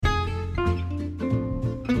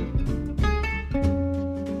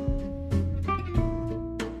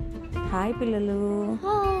Hi పిల్లలు.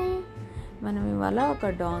 Hi. మనం ఇవాళ ఒక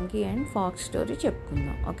డాంకీ అండ్ ఫాక్స్ స్టోరీ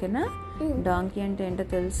చెప్పుకుందాం, ఓకేనా? డాంకీ అంటే ఏంటో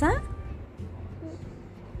తెలుసా?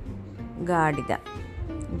 గాడిద.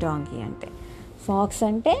 డాంకీ అంటే. ఫాక్స్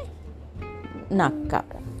అంటే నక్క.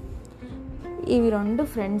 ఇవి రెండు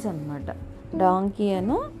ఫ్రెండ్స్ అన్నమాట. డాంకీ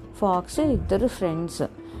అను ఫాక్స్ ఇద్దరు ఫ్రెండ్స్.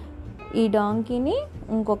 ఈ డాంకీని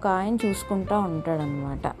ఇంకొక ఆయన చూసుకుంటూ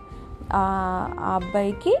ఉంటాడనమాట. ఆ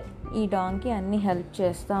అబ్బాయికి ఈ డాంకీ అన్నీ హెల్ప్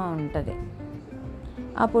చేస్తూ ఉంటుంది.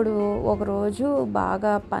 అప్పుడు ఒకరోజు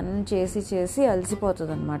బాగా పని చేసి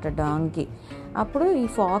అలసిపోతుంది అనమాట డాంకీ. అప్పుడు ఈ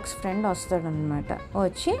ఫాక్స్ ఫ్రెండ్ వస్తాడనమాట.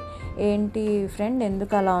 వచ్చి, ఏంటి ఫ్రెండ్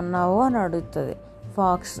ఎందుకు అలా ఉన్నావు అని అడుగుతుంది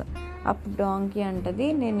ఫాక్స్. అప్పుడు డాంకీ అంటది,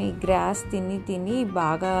 నేను ఈ గ్రాస్ తిని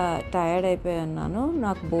బాగా టయర్డ్ అయిపోయి ఉన్నాను,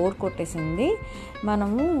 నాకు బోర్ కొట్టేసింది,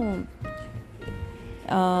 మనము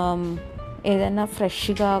ఏదైనా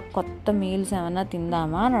ఫ్రెష్గా కొత్త మీల్స్ ఏమైనా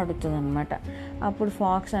తిందామా అని అడుగుతుంది అనమాట. అప్పుడు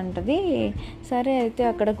ఫాక్స్ అంటది, సరే అయితే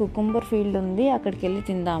అక్కడ కుకుంబర్ ఫీల్డ్ ఉంది, అక్కడికి వెళ్ళి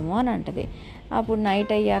తిందాము అని అంటది. అప్పుడు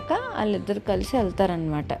నైట్ అయ్యాక వాళ్ళిద్దరు కలిసి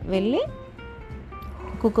వెళ్తారనమాట. వెళ్ళి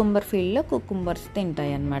కుకుంబర్ ఫీల్డ్లో కుకుంబర్స్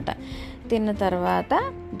తింటాయి అన్నమాట. తిన్న తర్వాత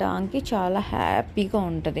డాంకీ చాలా హ్యాపీగా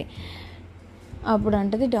ఉంటుంది. అప్పుడు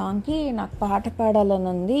అంటది డాంకీ, నాకు పాట పాడాలని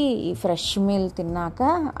ఉంది ఈ ఫ్రెష్ మీల్ తిన్నాక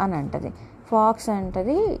అని అంటది. ఫాక్స్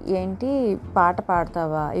అంటది, ఏంటి పాట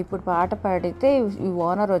పాడతావా, ఇప్పుడు పాట పాడితే ఈ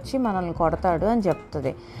ఓనర్ వచ్చి మనల్ని కొడతాడు అని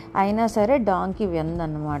చెప్తుంది. అయినా సరే డాంకీ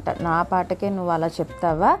విందన్నమాట. నా పాటకే నువ్వు అలా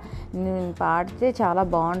చెప్తావా, నేను పాడితే చాలా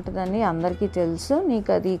బాగుంటుందని అందరికీ తెలుసు,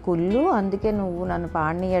 నీకు అది కుళ్ళు, అందుకే నువ్వు నన్ను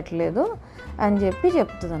పాడనీయట్లేదు అని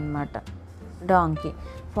చెప్తుంది అనమాట డాంకీ.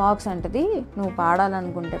 ఫాక్స్ అంటది, నువ్వు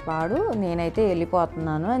పాడాలనుకుంటే పాడు, నేనైతే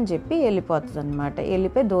వెళ్ళిపోతున్నాను అని చెప్పి వెళ్ళిపోతుంది అనమాట.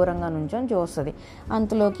 వెళ్ళిపోయి దూరంగా నుంచొని చూస్తుంది.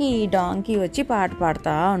 అంతలోకి ఈ డాంకీ వచ్చి పాట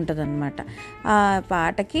పాడుతూ ఉంటుంది అనమాట. ఆ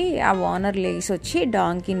పాటకి ఆ ఓనర్ లేచి వచ్చి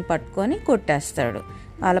డాంకీని పట్టుకొని కొట్టేస్తాడు.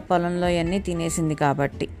 వాళ్ళ పొలంలో అన్నీ తినేసింది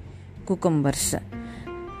కాబట్టి కుకుంబర్స్.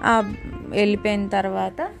 వెళ్ళిపోయిన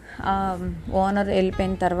తర్వాత ఓనర్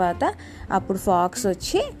వెళ్ళిపోయిన తర్వాత అప్పుడు ఫాక్స్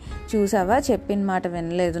వచ్చి, చూసావా చెప్పిన మాట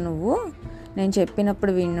వినలేదు నువ్వు, నేను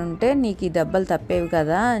చెప్పినప్పుడు వినుంటే నీకు ఈ దెబ్బలు తప్పేవి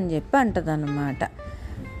కదా అని చెప్పి అంటది అన్నమాట.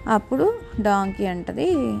 అప్పుడు డాంకీ అంటది,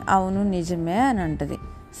 అవును నిజమే అని అంటది.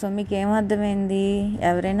 సో మీకు ఏమర్థమైంది?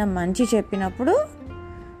 ఎవరైనా మంచి చెప్పినప్పుడు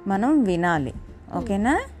మనం వినాలి,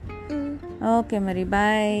 ఓకేనా? ఓకే మరి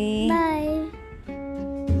బాయ్.